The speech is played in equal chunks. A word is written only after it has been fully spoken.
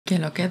Que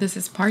lo que, this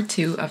is part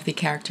 2 of the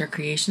character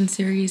creation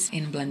series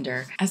in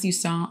Blender. As you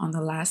saw on the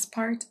last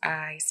part,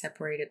 I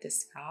separated the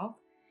scalp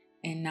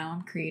and now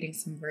I'm creating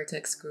some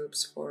vertex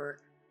groups for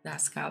that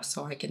scalp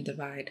so I can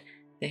divide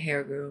the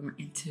hair groom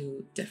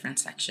into different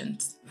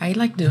sections. I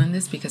like doing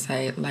this because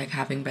I like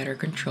having better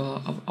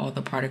control of all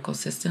the particle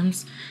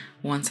systems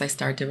once I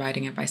start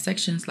dividing it by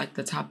sections, like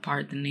the top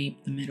part, the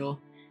nape, the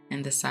middle,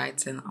 and the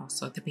sides, and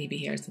also the baby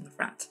hairs in the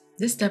front.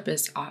 This step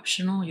is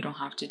optional, you don't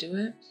have to do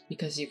it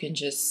because you can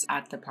just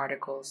add the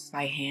particles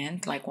by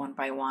hand, like one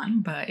by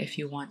one. But if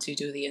you want to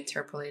do the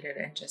interpolated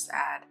and just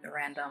add the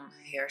random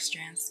hair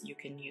strands, you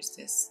can use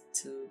this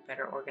to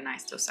better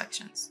organize those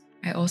sections.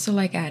 I also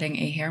like adding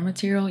a hair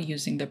material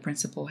using the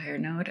principal hair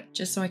node,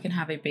 just so I can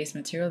have a base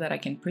material that I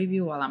can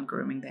preview while I'm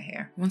grooming the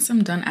hair. Once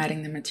I'm done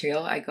adding the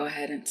material, I go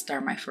ahead and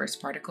start my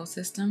first particle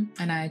system,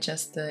 and I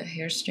adjust the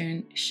hair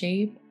strand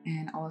shape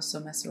and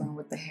also mess around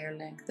with the hair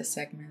length, the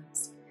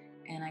segments.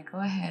 And I go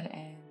ahead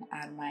and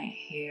add my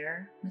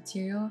hair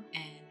material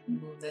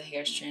and move the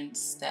hair strand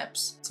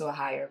steps to a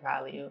higher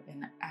value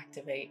and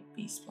activate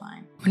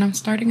B-spline. When I'm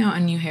starting out a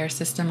new hair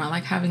system, I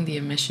like having the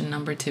emission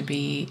number to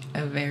be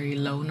a very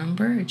low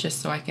number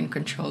just so I can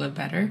control it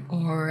better.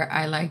 Or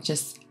I like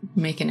just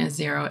making it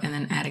 0 and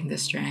then adding the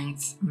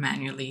strands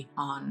manually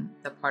on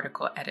the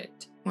particle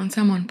edit. Once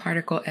I'm on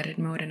particle edit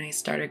mode and I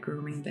started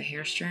grooming the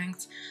hair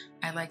strands,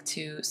 I like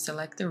to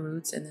select the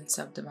roots and then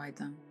subdivide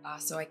them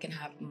so I can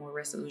have more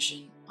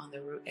resolution on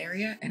the root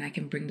area and I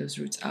can bring those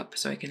roots up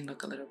so it can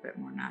look a little bit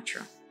more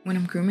natural. When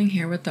I'm grooming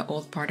hair with the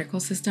old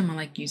particle system, I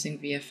like using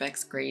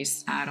VFX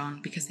Grace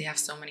add-on because they have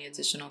so many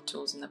additional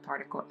tools in the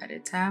particle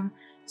edit tab.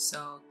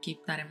 So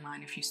keep that in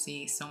mind if you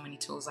see so many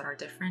tools that are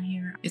different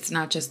here. It's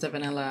not just the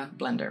vanilla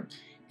Blender.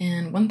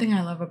 And one thing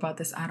I love about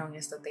this add-on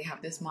is that they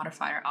have this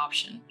modifier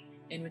option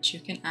in which you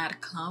can add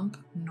clump,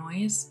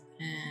 noise,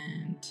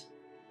 and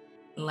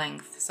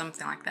length,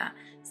 something like that.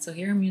 So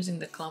here I'm using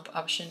the clump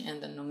option and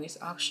the noise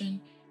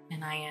option,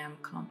 and I am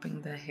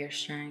clumping the hair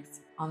strands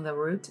on the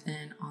root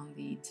and on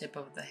the tip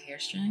of the hair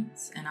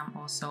strands, and I'm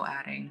also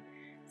adding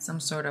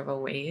some sort of a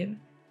wave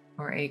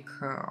or a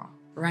curl.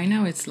 Right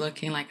now it's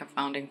looking like a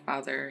founding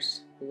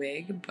father's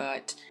wig,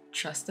 but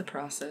trust the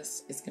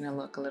process, it's gonna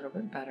look a little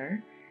bit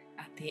better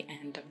at the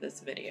end of this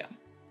video.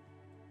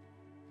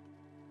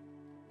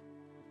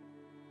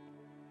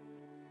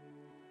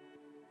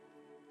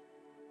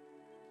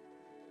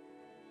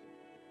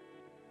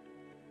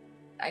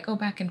 I go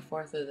back and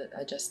forth with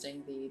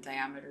adjusting the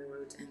diameter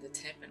root and the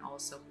tip, and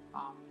also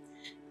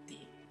the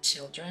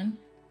children.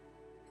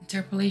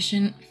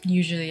 Interpolation,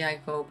 usually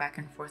I go back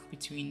and forth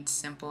between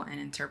simple and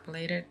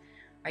interpolated.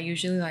 I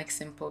usually like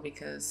simple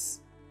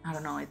because, I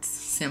don't know, it's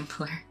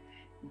simpler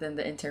than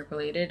the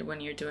interpolated. When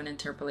you're doing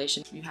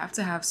interpolation, you have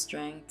to have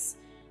strengths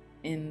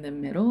in the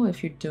middle.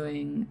 If you're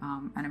doing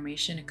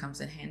animation, it comes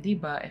in handy,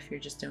 but if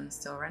you're just doing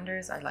still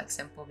renders, I like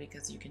simple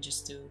because you can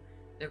just do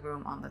the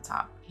groom on the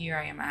top. Here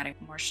I am adding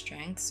more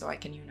strength so I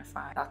can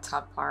unify that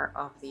top part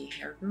of the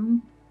hair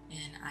groom,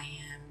 and I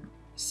am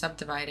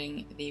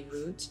subdividing the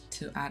root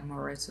to add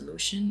more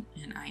resolution,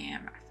 and I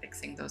am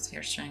fixing those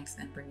hair strengths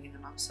and bringing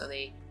them up so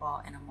they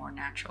fall in a more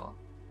natural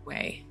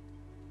way.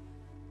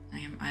 I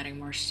am adding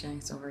more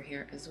strengths over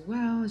here as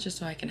well, just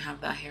so I can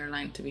have that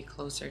hairline to be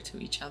closer to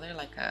each other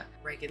like a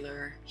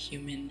regular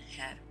human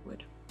head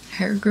would.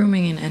 Hair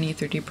grooming in any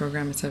 3D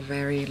program is a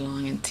very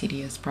long and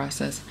tedious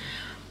process.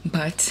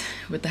 But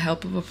with the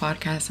help of a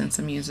podcast and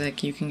some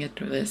music, you can get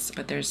through this.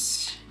 But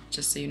there's,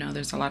 just so you know,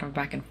 there's a lot of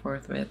back and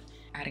forth with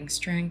adding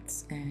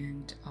strengths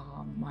and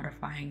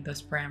modifying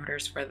those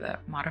parameters for the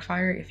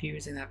modifier if you're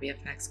using that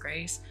VFX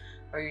Grace,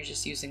 or you're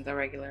just using the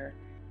regular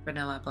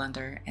vanilla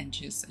Blender and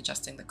just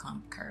adjusting the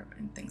clump curve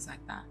and things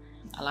like that.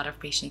 A lot of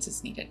patience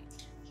is needed.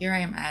 Here I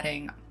am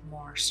adding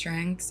more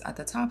strengths at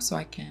the top so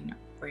I can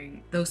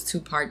bring those two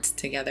parts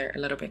together a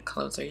little bit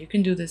closer. You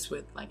can do this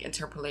with like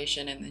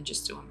interpolation and then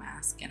just do a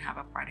mask and have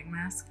a parting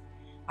mask.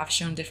 I've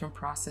shown different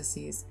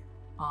processes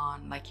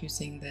on like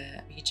using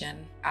the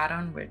Regen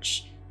add-on,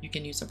 which you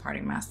can use a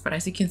parting mask. But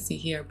as you can see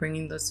here,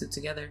 bringing those two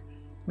together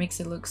makes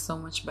it look so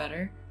much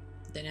better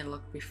than it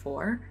looked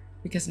before,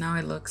 because now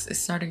it's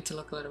starting to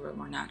look a little bit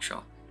more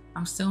natural.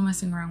 I'm still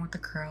messing around with the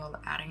curl,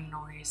 adding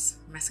noise,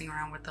 messing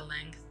around with the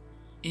length.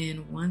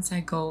 And once I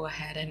go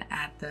ahead and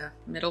add the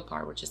middle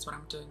part, which is what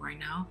I'm doing right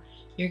now,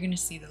 you're gonna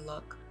see the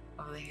look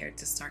of the hair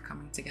to start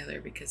coming together,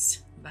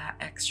 because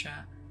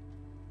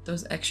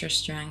those extra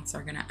strengths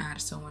are gonna add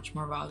so much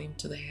more volume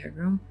to the hair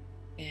groom,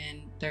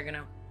 and they're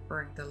gonna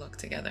bring the look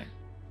together.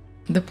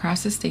 The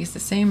process stays the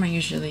same. I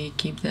usually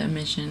keep the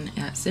emission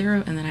at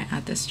 0, and then I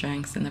add the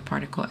strengths in the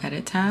particle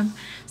edit tab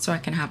so I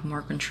can have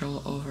more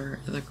control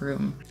over the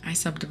groom. I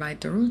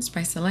subdivide the roots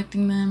by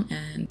selecting them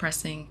and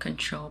pressing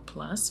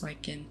Ctrl+ so I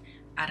can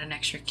add an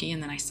extra key,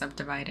 and then I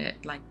subdivide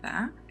it like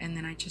that, and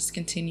then I just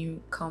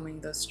continue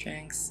combing those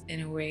strengths in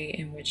a way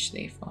in which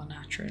they fall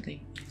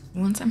naturally.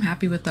 Once I'm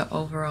happy with the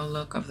overall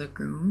look of the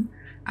groom,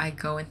 I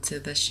go into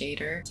the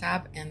shader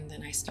tab and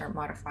then I start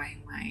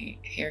modifying my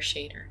hair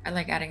shader. I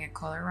like adding a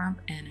color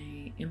ramp and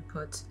a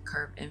input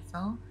curve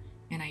info,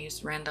 and I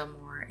use random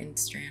or or in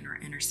strand or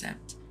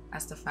intercept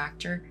as the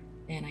factor,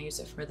 and I use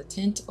it for the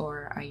tint,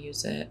 or I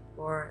use it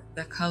for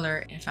the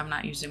color if I'm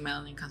not using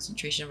melanin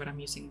concentration but I'm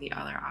using the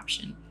other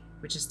option,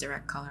 which is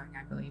direct coloring,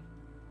 I believe.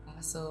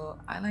 So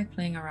I like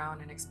playing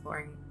around and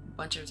exploring a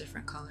bunch of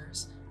different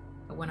colors.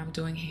 But when I'm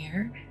doing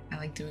hair, I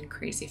like doing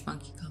crazy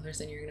funky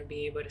colors, and you're going to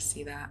be able to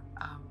see that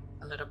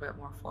a little bit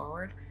more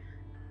forward.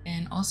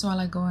 And also I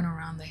like going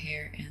around the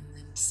hair and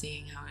then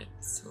seeing how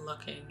it's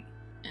looking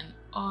and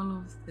all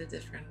of the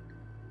different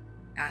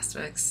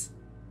aspects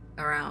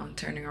around,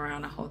 turning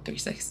around a whole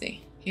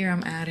 360. Here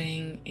I'm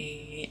adding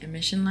a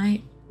emission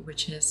light,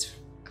 which is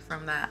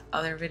from that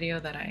other video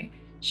that I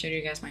showed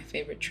you guys my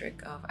favorite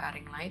trick of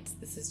adding lights.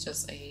 This is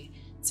just a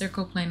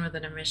circle plane with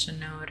an emission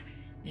node,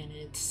 and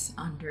it's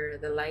under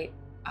the light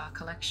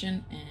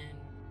collection, and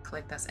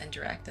click that's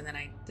indirect, and then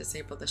I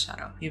disable the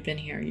shadow. If you've been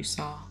here, you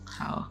saw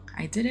how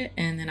I did it,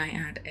 and then I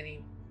add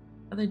any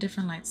other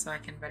different lights so I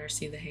can better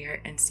see the hair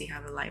and see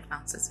how the light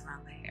bounces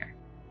around the hair.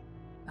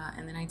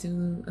 And then I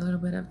do a little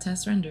bit of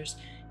test renders.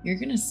 You're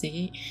gonna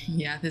see,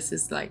 yeah, this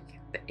is like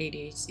the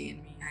ADHD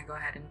in me. I go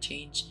ahead and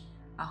change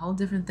a whole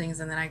different things,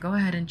 and then I go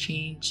ahead and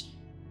change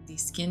the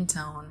skin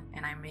tone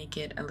and I make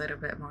it a little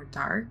bit more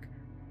dark.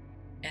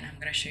 And I'm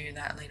gonna show you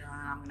that later on.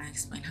 I'm gonna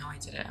explain how I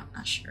did it, I'm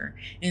not sure.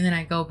 And then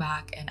I go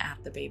back and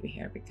add the baby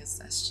hair because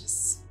that's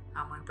just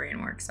how my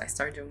brain works. I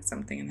start doing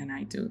something and then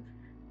I do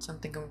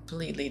something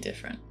completely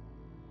different.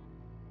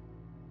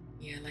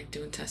 Yeah, I like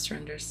doing test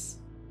renders.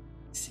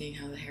 Seeing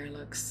how the hair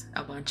looks,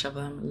 a bunch of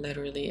them,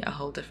 literally a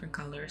whole different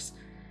colors,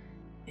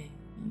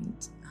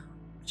 and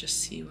just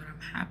see what I'm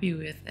happy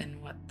with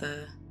and what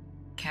the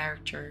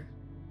character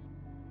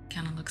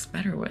kind of looks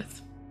better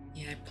with.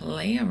 Yeah, I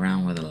play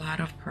around with a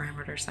lot of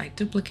parameters. I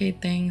duplicate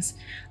things.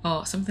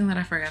 Oh, something that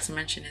I forgot to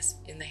mention is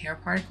in the hair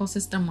particle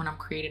system, when I'm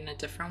creating a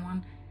different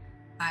one,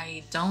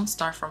 I don't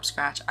start from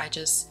scratch. I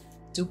just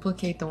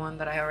duplicate the one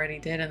that I already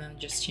did and then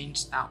just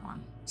change that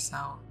one. So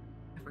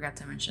I forgot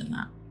to mention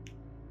that.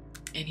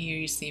 And here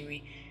you see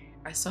me.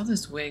 I saw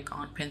this wig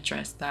on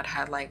Pinterest that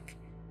had like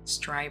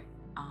stripe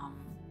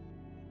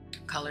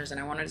colors, and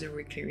I wanted to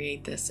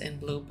recreate this in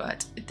blue,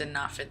 but it did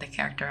not fit the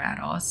character at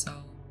all. So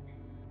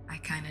I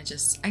kind of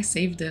I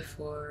saved it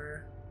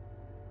for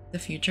the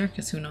future,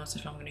 because who knows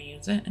if I'm going to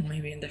use it, and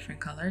maybe in different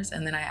colors.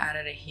 And then I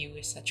added a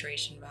hue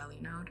saturation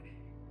value node,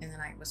 and then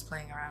I was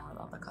playing around with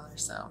all the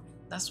colors. So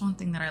that's one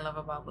thing that I love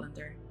about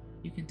Blender.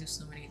 You can do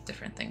so many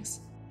different things.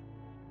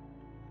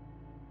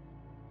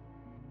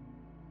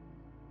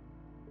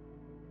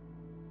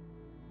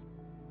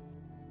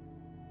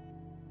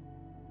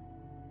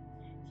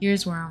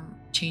 Here's where I'm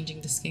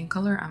changing the skin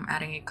color. I'm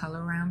adding a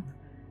color ramp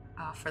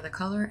for the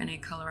color and a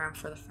color ramp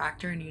for the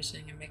factor, and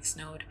using a mix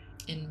node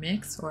in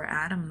mix or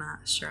add, I'm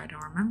not sure, I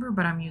don't remember,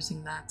 but I'm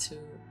using that to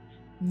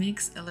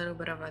mix a little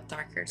bit of a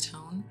darker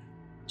tone,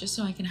 just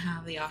so I can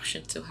have the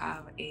option to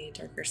have a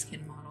darker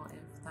skin model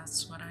if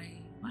that's what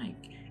I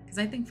like. Because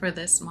I think for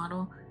this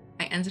model,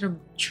 I ended up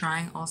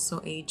trying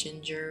also a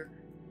ginger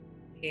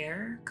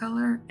hair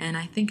color, and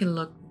I think it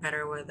looked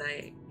better with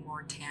a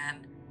more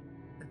tan,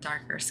 a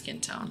darker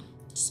skin tone.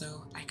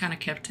 So I kind of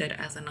kept it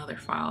as another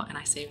file and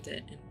I saved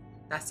it, and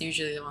that's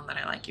usually the one that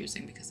I like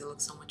using because it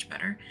looks so much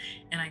better.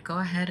 And I go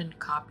ahead and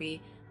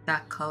copy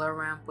that color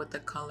ramp with the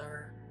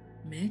color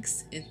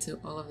mix into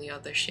all of the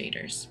other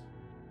shaders.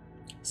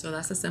 So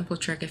that's a simple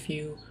trick if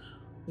you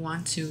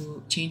want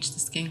to change the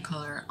skin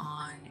color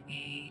on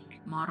a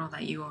model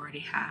that you already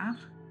have.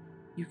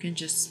 You can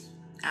just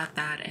add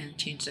that and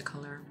change the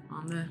color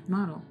on the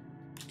model.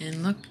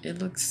 And look, it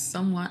looks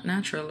somewhat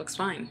natural, it looks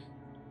fine.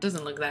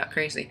 Doesn't look that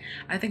crazy.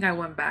 I think I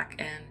went back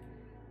and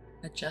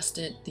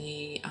adjusted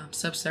the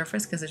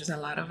subsurface because there's a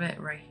lot of it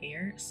right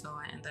here, so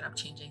I ended up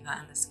changing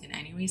that in the skin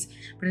anyways.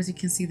 But as you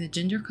can see, the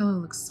ginger color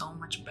looks so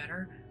much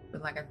better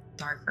with like a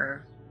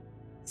darker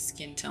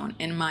skin tone,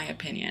 in my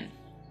opinion.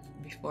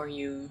 Before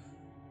you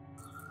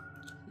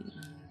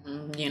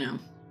know,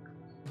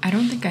 I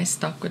don't think I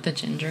stuck with the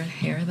ginger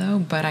hair though,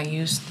 but I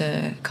used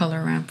the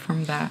color ramp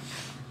from that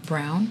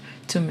brown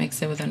to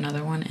mix it with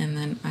another one, and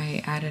then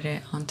I added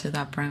it onto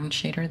that brown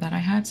shader that I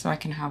had, so I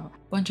can have a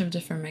bunch of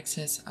different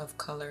mixes of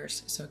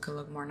colors so it could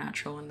look more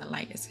natural when the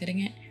light is hitting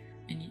it.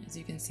 And as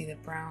you can see, the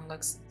brown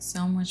looks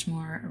so much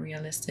more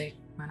realistic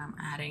when I'm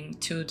adding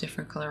two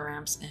different color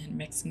ramps and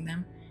mixing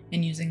them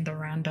and using the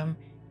random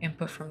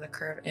input from the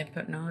curve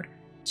input node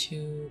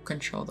to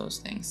control those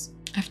things.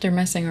 After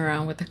messing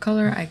around with the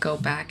color, I go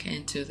back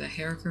into the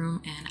hair groom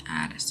and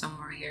add some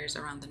more hairs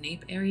around the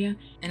nape area.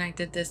 And I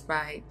did this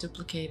by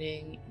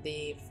duplicating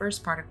the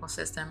first particle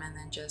system and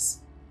then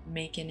just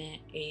making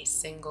it a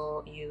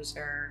single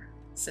user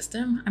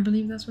system. I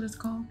believe that's what it's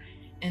called.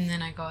 And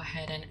then I go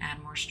ahead and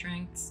add more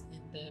strengths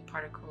in the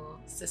particle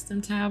system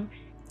tab.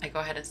 I go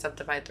ahead and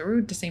subdivide the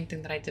root, the same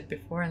thing that I did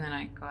before, and then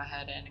I go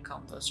ahead and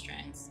comb those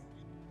strengths.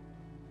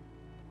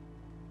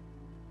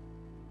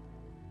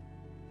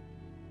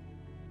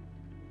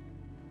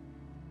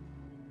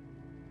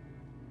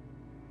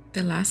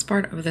 The last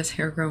part of this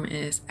hair groom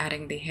is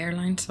adding the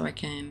hairline so I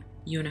can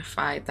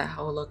unify that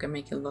whole look and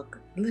make it look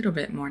a little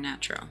bit more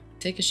natural.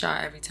 take a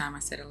shot every time I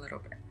set a little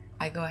bit.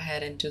 I go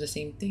ahead and do the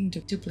same thing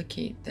to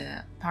duplicate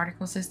the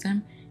particle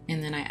system,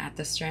 and then I add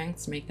the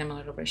strengths, make them a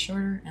little bit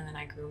shorter, and then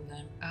I groom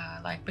them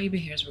like baby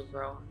hairs will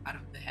grow out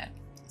of the head.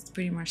 It's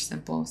pretty much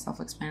simple,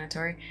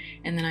 self-explanatory.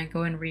 And then I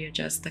go and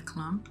readjust the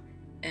clump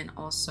and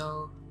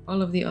also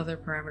all of the other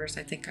parameters.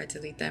 I think I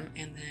delete them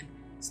and then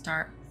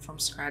start from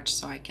scratch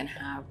so I can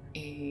have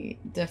a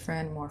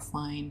different, more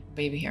fine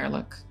baby hair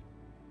look.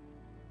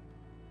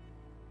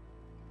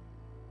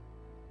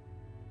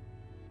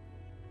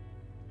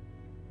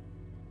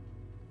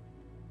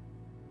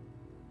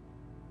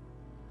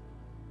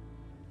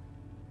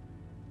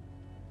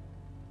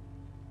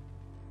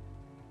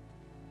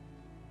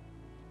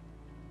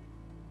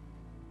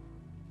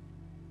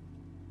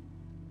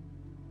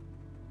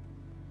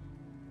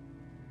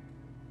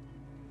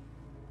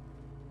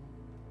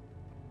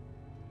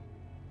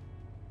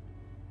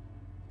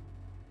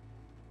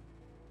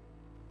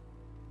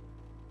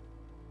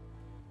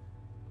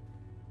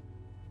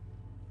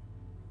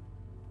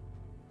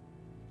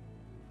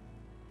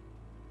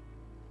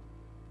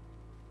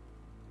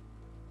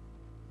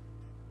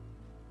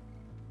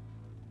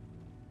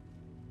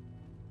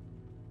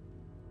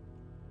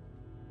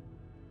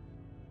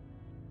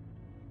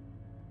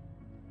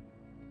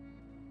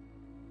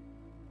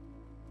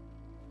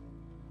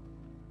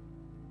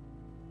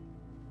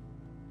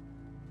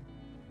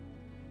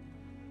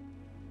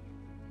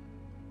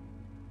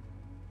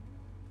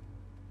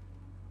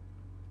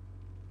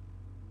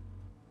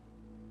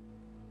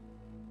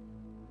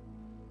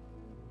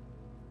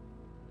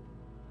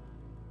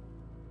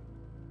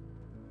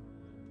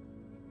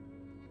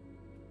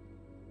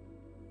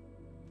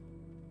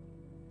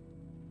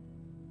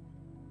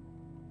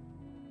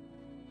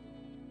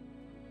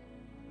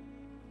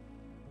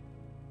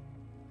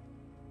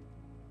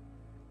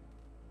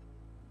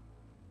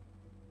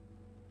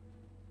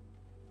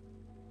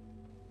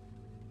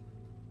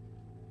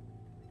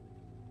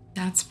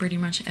 That's pretty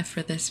much it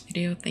for this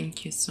video.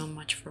 Thank you so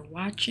much for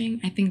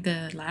watching. I think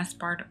the last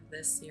part of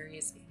this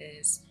series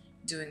is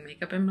doing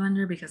makeup in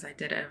Blender, because I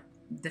did a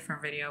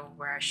different video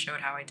where I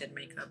showed how I did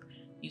makeup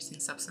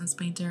using Substance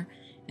Painter,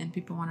 and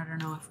people wanted to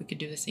know if we could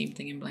do the same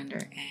thing in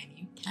Blender, and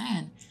you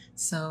can.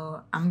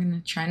 So I'm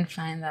gonna try and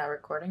find that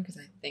recording because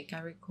I think I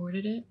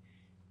recorded it.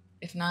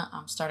 If not,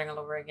 I'm starting all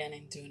over again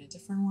and doing a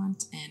different one,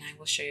 and I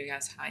will show you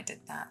guys how I did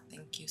that.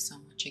 Thank you so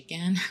much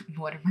again.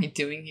 What am I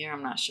doing here?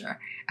 I'm not sure.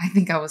 I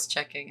think I was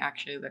checking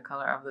actually the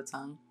color of the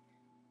tongue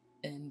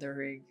in the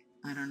rig.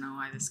 I don't know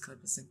why this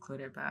clip is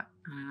included, but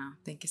I don't know.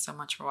 Thank you so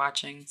much for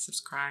watching.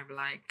 Subscribe,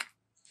 like,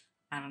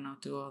 I don't know,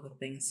 do all the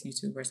things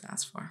YouTubers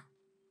ask for.